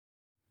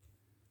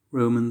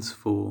Romans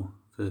 4,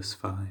 verse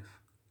 5.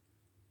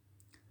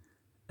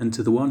 And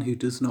to the one who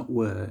does not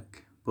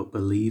work, but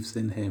believes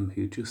in him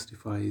who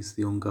justifies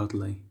the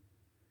ungodly,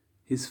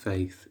 his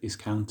faith is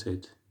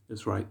counted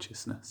as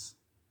righteousness.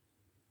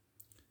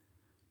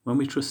 When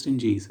we trust in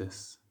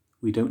Jesus,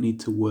 we don't need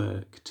to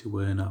work to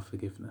earn our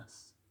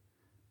forgiveness,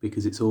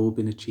 because it's all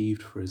been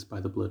achieved for us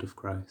by the blood of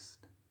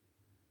Christ.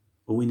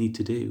 All we need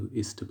to do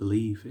is to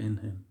believe in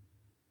him.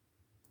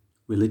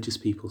 Religious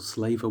people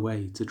slave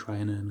away to try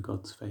and earn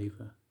God's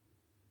favour.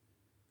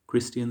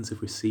 Christians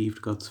have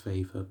received God's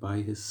favour by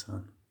his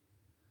Son,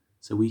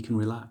 so we can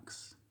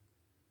relax.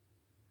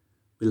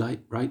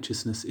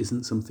 Righteousness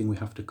isn't something we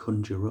have to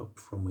conjure up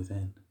from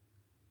within.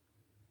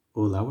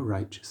 All our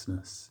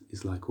righteousness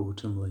is like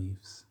autumn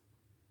leaves.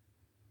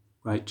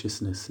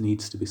 Righteousness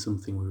needs to be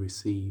something we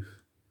receive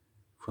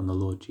from the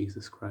Lord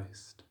Jesus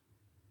Christ.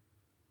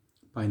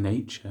 By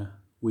nature,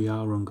 we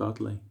are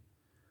ungodly.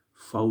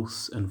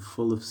 False and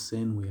full of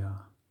sin we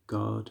are.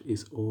 God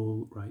is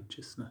all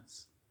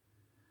righteousness.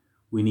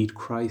 We need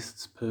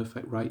Christ's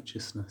perfect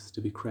righteousness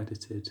to be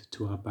credited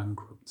to our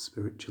bankrupt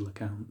spiritual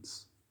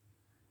accounts.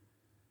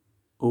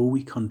 All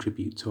we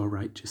contribute to our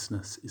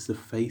righteousness is the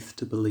faith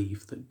to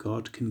believe that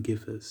God can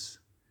give us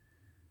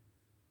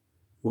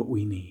what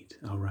we need,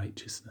 our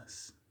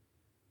righteousness,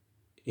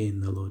 in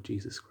the Lord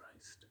Jesus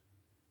Christ.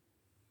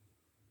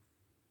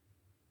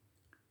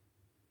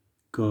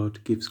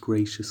 God gives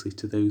graciously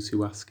to those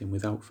who ask him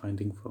without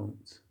finding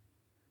fault.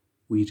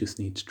 We just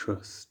need to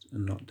trust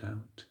and not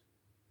doubt.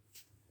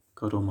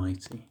 God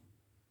Almighty,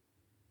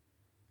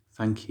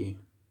 thank you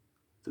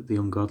that the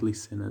ungodly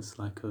sinners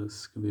like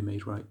us can be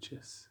made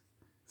righteous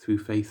through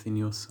faith in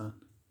your Son.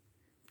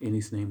 In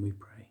his name we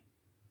pray.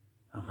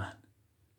 Amen.